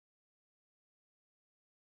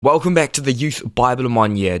Welcome back to the Youth Bible in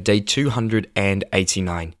 1 Year, day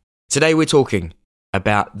 289. Today we're talking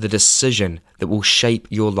about the decision that will shape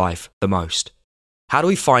your life the most. How do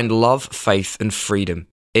we find love, faith, and freedom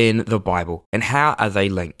in the Bible, and how are they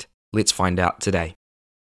linked? Let's find out today.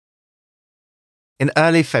 In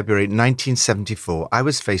early February 1974, I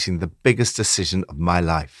was facing the biggest decision of my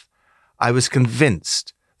life. I was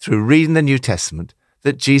convinced, through reading the New Testament,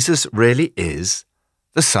 that Jesus really is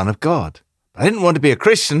the Son of God. I didn't want to be a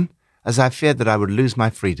Christian, as I feared that I would lose my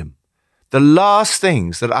freedom. The last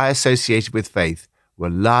things that I associated with faith were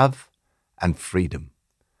love and freedom.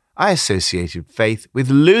 I associated faith with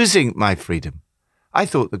losing my freedom. I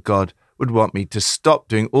thought that God would want me to stop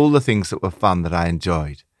doing all the things that were fun that I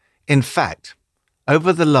enjoyed. In fact,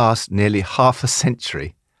 over the last nearly half a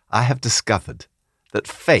century, I have discovered that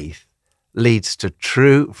faith leads to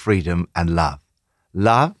true freedom and love.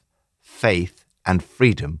 Love, faith, and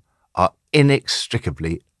freedom are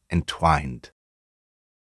inextricably entwined.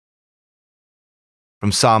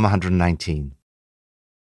 From Psalm 119.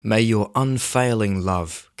 May your unfailing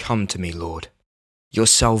love come to me, Lord, your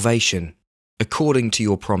salvation, according to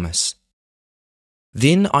your promise.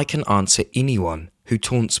 Then I can answer anyone who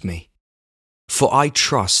taunts me, for I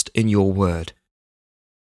trust in your word.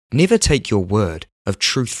 Never take your word of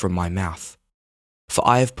truth from my mouth, for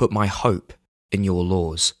I have put my hope in your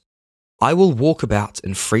laws. I will walk about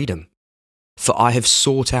in freedom, for I have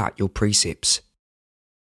sought out your precepts.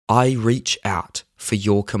 I reach out for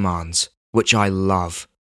your commands, which I love,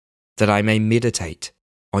 that I may meditate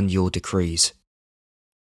on your decrees.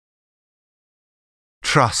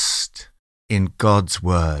 Trust in God's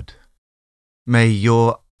word. May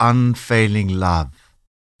your unfailing love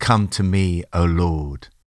come to me, O Lord,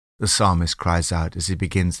 the psalmist cries out as he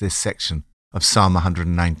begins this section of Psalm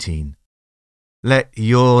 119. Let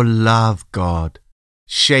your love, God,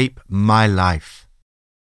 shape my life.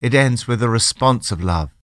 It ends with a response of love.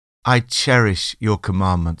 I cherish your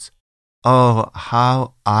commandments. Oh,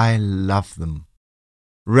 how I love them,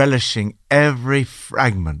 relishing every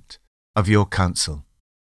fragment of your counsel.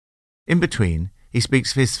 In between, he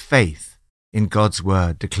speaks of his faith in God's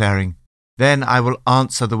word, declaring, Then I will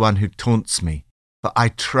answer the one who taunts me, for I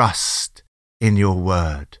trust in your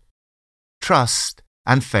word. Trust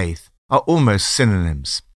and faith are almost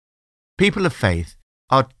synonyms. People of faith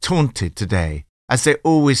are taunted today, as they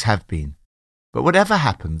always have been. But whatever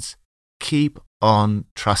happens, keep on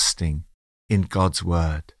trusting in God's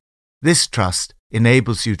word. This trust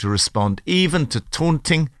enables you to respond even to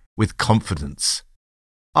taunting with confidence.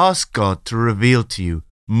 Ask God to reveal to you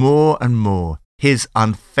more and more His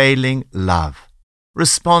unfailing love.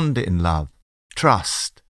 Respond in love,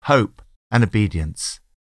 trust, hope, and obedience.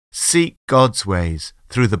 Seek God's ways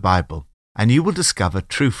through the Bible, and you will discover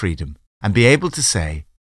true freedom and be able to say,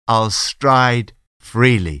 I'll stride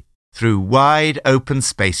freely through wide open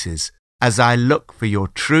spaces as I look for your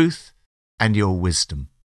truth and your wisdom.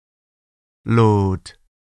 Lord,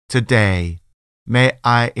 today may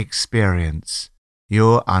I experience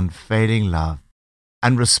your unfailing love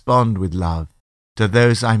and respond with love to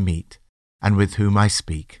those I meet and with whom I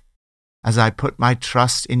speak. As I put my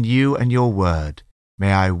trust in you and your word,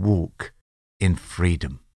 may I walk in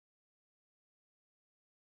freedom.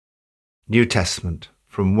 New Testament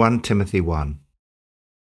from 1 Timothy 1.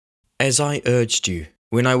 As I urged you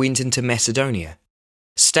when I went into Macedonia,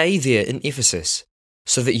 stay there in Ephesus,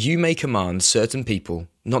 so that you may command certain people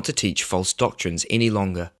not to teach false doctrines any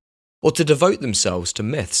longer, or to devote themselves to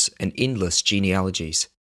myths and endless genealogies.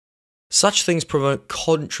 Such things promote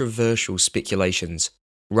controversial speculations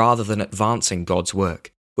rather than advancing God's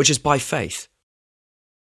work, which is by faith.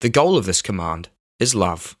 The goal of this command is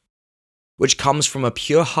love, which comes from a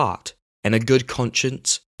pure heart and a good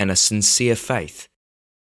conscience and a sincere faith.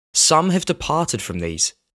 Some have departed from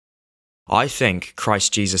these. I thank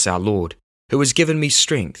Christ Jesus our Lord, who has given me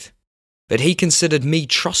strength, that he considered me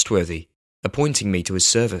trustworthy, appointing me to his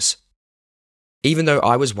service. Even though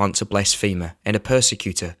I was once a blasphemer and a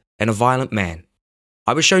persecutor and a violent man,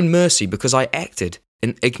 I was shown mercy because I acted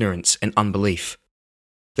in ignorance and unbelief.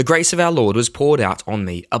 The grace of our Lord was poured out on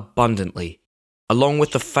me abundantly, along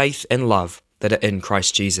with the faith and love that are in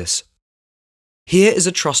Christ Jesus. Here is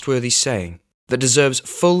a trustworthy saying that deserves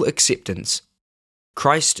full acceptance.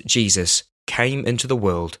 Christ Jesus came into the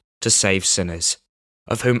world to save sinners,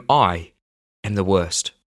 of whom I am the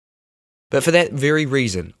worst. But for that very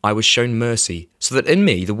reason I was shown mercy, so that in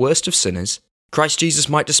me, the worst of sinners, Christ Jesus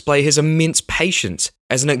might display his immense patience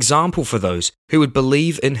as an example for those who would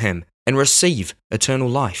believe in him and receive eternal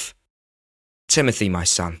life. Timothy, my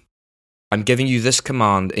son, I'm giving you this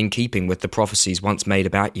command in keeping with the prophecies once made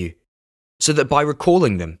about you, so that by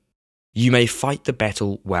recalling them, you may fight the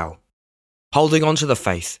battle well, holding on to the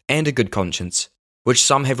faith and a good conscience, which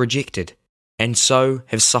some have rejected, and so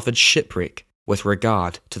have suffered shipwreck with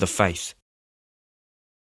regard to the faith.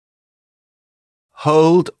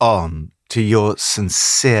 Hold on to your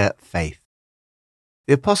sincere faith.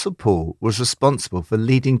 The Apostle Paul was responsible for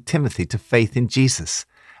leading Timothy to faith in Jesus,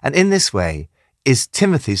 and in this way is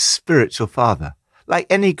Timothy's spiritual father. Like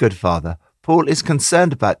any good father, Paul is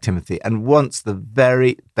concerned about Timothy and wants the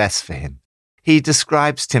very best for him. He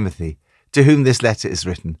describes Timothy, to whom this letter is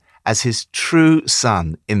written, as his true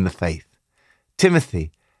son in the faith.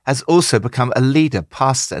 Timothy has also become a leader,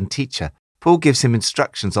 pastor and teacher. Paul gives him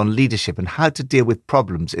instructions on leadership and how to deal with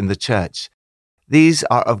problems in the church. These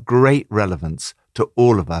are of great relevance to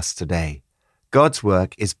all of us today. God's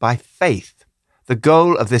work is by faith. The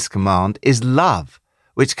goal of this command is love,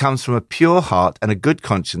 which comes from a pure heart and a good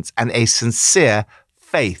conscience and a sincere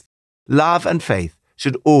faith. Love and faith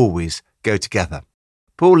should always go together.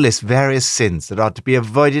 Paul lists various sins that are to be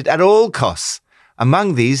avoided at all costs.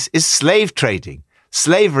 Among these is slave trading.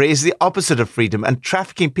 Slavery is the opposite of freedom, and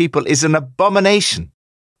trafficking people is an abomination.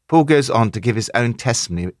 Paul goes on to give his own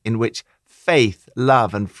testimony in which faith,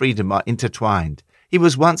 love, and freedom are intertwined. He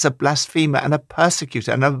was once a blasphemer and a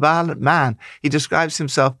persecutor and a violent man. He describes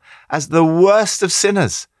himself as the worst of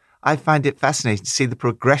sinners. I find it fascinating to see the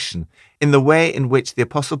progression in the way in which the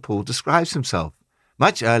Apostle Paul describes himself.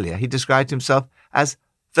 Much earlier, he described himself as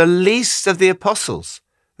the least of the apostles,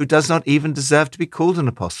 who does not even deserve to be called an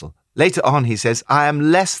apostle. Later on, he says, I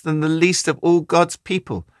am less than the least of all God's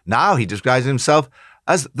people. Now he describes himself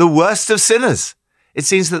as the worst of sinners. It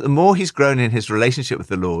seems that the more he's grown in his relationship with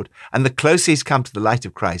the Lord and the closer he's come to the light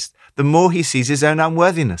of Christ, the more he sees his own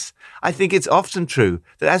unworthiness. I think it's often true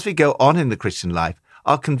that as we go on in the Christian life,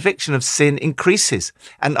 our conviction of sin increases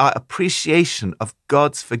and our appreciation of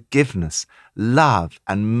God's forgiveness, love,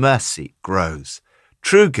 and mercy grows.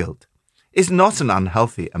 True guilt is not an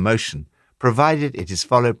unhealthy emotion, provided it is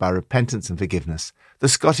followed by repentance and forgiveness. The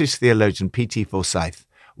Scottish theologian P.T. Forsyth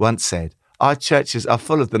once said, our churches are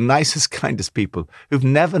full of the nicest, kindest people who've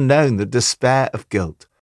never known the despair of guilt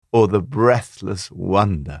or the breathless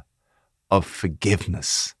wonder of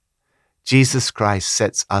forgiveness. Jesus Christ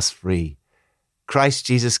sets us free. Christ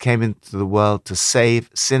Jesus came into the world to save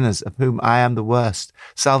sinners, of whom I am the worst.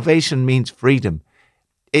 Salvation means freedom.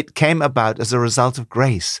 It came about as a result of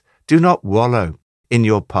grace. Do not wallow in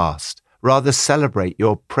your past. Rather celebrate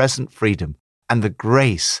your present freedom and the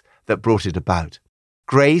grace that brought it about.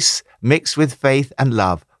 Grace mixed with faith and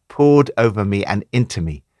love poured over me and into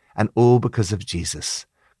me, and all because of Jesus.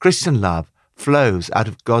 Christian love flows out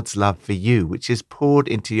of God's love for you, which is poured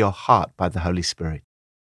into your heart by the Holy Spirit.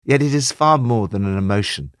 Yet it is far more than an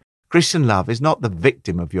emotion. Christian love is not the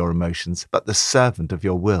victim of your emotions, but the servant of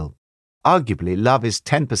your will. Arguably, love is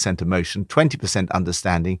 10% emotion, 20%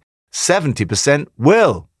 understanding, 70%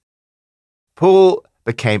 will. Paul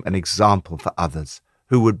became an example for others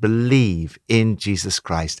who would believe in Jesus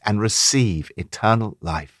Christ and receive eternal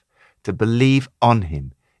life. To believe on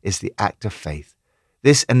him is the act of faith.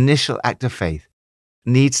 This initial act of faith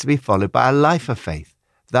needs to be followed by a life of faith.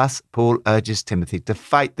 Thus, Paul urges Timothy to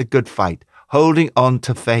fight the good fight, holding on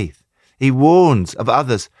to faith. He warns of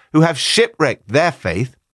others who have shipwrecked their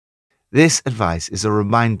faith. This advice is a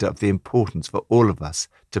reminder of the importance for all of us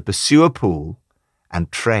to pursue a Paul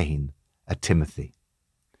and train a Timothy.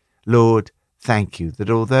 Lord, thank you that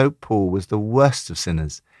although Paul was the worst of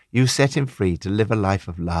sinners, you set him free to live a life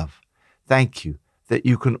of love. Thank you that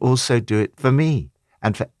you can also do it for me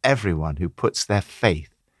and for everyone who puts their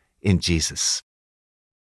faith in Jesus.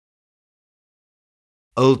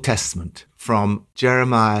 Old Testament, from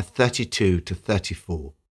Jeremiah 32 to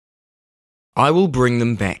 34. I will bring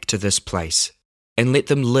them back to this place and let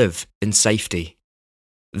them live in safety.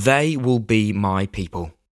 They will be my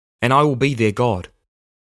people, and I will be their God.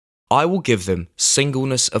 I will give them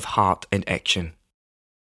singleness of heart and action.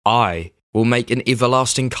 I will make an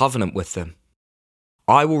everlasting covenant with them.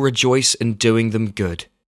 I will rejoice in doing them good,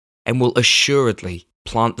 and will assuredly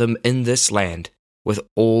plant them in this land with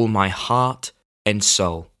all my heart and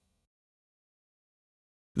soul.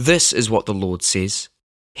 This is what the Lord says,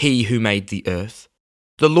 He who made the earth,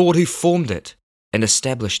 the Lord who formed it and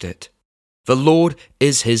established it. The Lord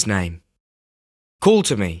is His name. Call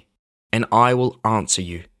to me, and I will answer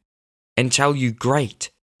you, and tell you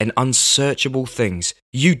great and unsearchable things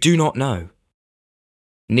you do not know.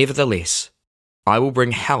 Nevertheless, I will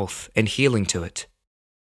bring health and healing to it.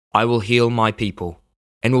 I will heal my people,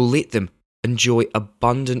 and will let them enjoy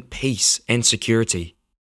abundant peace and security.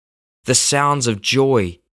 The sounds of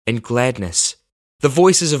joy and gladness, the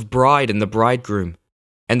voices of bride and the bridegroom,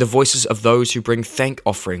 and the voices of those who bring thank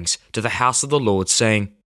offerings to the house of the Lord,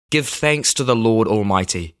 saying, Give thanks to the Lord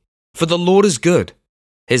Almighty, for the Lord is good.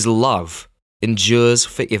 His love endures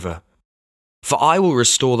forever. For I will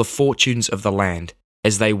restore the fortunes of the land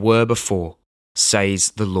as they were before,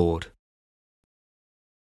 says the Lord.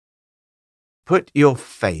 Put your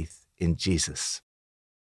faith in Jesus.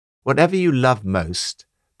 Whatever you love most,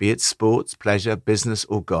 be it sports, pleasure, business,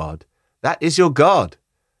 or God, that is your God,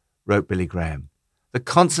 wrote Billy Graham. The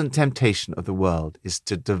constant temptation of the world is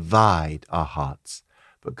to divide our hearts,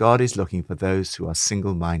 but God is looking for those who are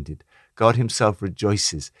single-minded. God himself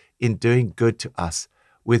rejoices in doing good to us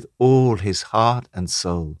with all his heart and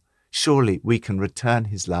soul. Surely we can return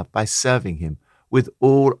his love by serving him with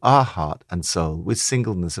all our heart and soul, with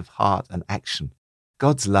singleness of heart and action.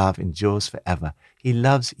 God's love endures forever. He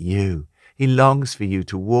loves you. He longs for you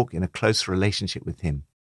to walk in a close relationship with him.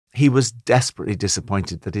 He was desperately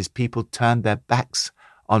disappointed that his people turned their backs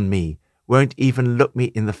on me, won't even look me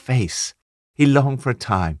in the face. He longed for a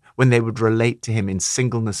time when they would relate to him in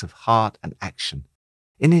singleness of heart and action.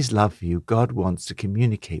 In his love for you, God wants to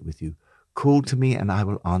communicate with you. Call to me and I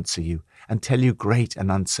will answer you and tell you great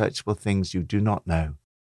and unsearchable things you do not know.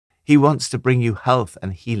 He wants to bring you health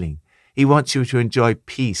and healing. He wants you to enjoy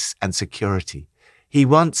peace and security. He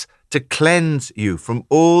wants to cleanse you from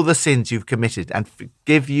all the sins you've committed and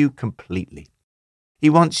forgive you completely. He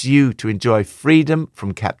wants you to enjoy freedom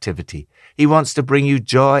from captivity. He wants to bring you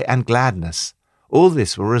joy and gladness. All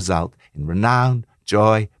this will result in renown,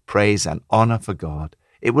 joy, praise, and honor for God.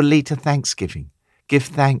 It will lead to thanksgiving. Give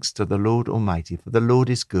thanks to the Lord Almighty, for the Lord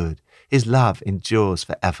is good. His love endures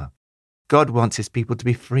forever. God wants his people to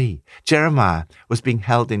be free. Jeremiah was being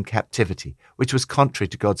held in captivity, which was contrary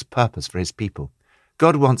to God's purpose for his people.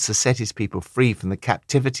 God wants to set his people free from the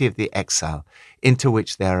captivity of the exile into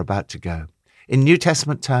which they are about to go. In New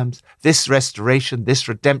Testament terms, this restoration, this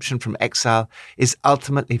redemption from exile is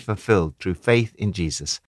ultimately fulfilled through faith in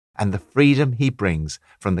Jesus and the freedom he brings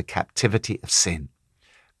from the captivity of sin.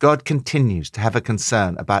 God continues to have a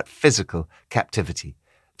concern about physical captivity.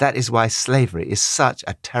 That is why slavery is such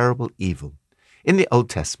a terrible evil. In the Old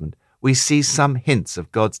Testament, we see some hints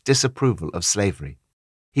of God's disapproval of slavery.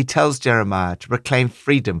 He tells Jeremiah to proclaim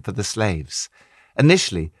freedom for the slaves.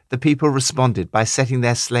 Initially, the people responded by setting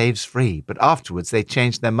their slaves free, but afterwards they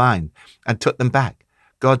changed their mind and took them back.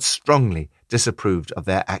 God strongly disapproved of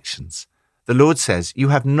their actions. The Lord says, "You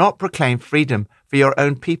have not proclaimed freedom for your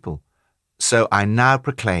own people. So I now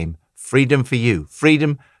proclaim freedom for you,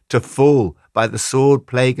 freedom to fall by the sword,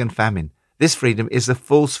 plague, and famine." This freedom is the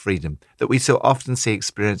false freedom that we so often see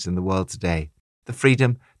experienced in the world today. The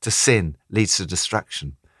freedom to sin leads to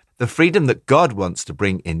destruction. The freedom that God wants to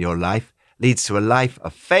bring in your life leads to a life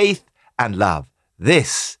of faith and love.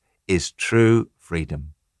 This is true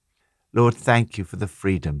freedom. Lord, thank you for the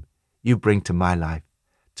freedom you bring to my life.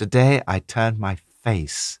 Today I turn my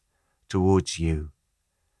face towards you.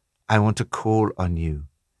 I want to call on you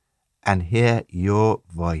and hear your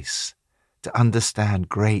voice, to understand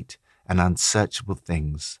great and unsearchable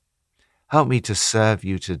things. Help me to serve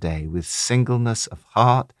you today with singleness of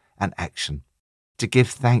heart and action, to give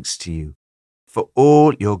thanks to you for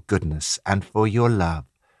all your goodness and for your love,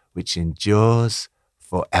 which endures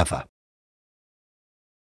forever.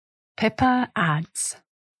 Pippa adds,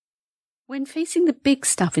 when facing the big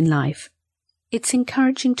stuff in life, it's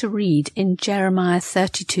encouraging to read in Jeremiah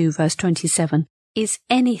 32 verse 27, "Is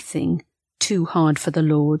anything too hard for the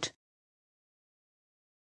Lord?"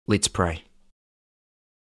 Let's pray.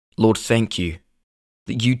 Lord, thank you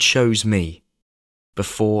that you chose me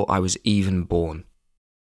before I was even born.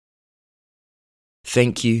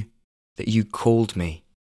 Thank you that you called me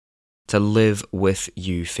to live with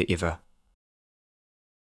you forever.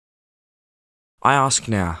 I ask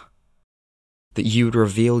now that you would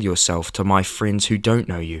reveal yourself to my friends who don't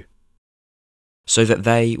know you, so that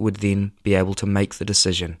they would then be able to make the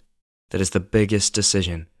decision that is the biggest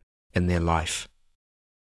decision in their life.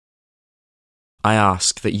 I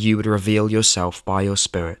ask that you would reveal yourself by your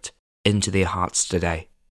Spirit into their hearts today.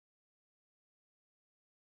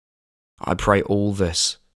 I pray all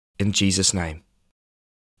this in Jesus' name.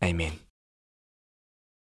 Amen.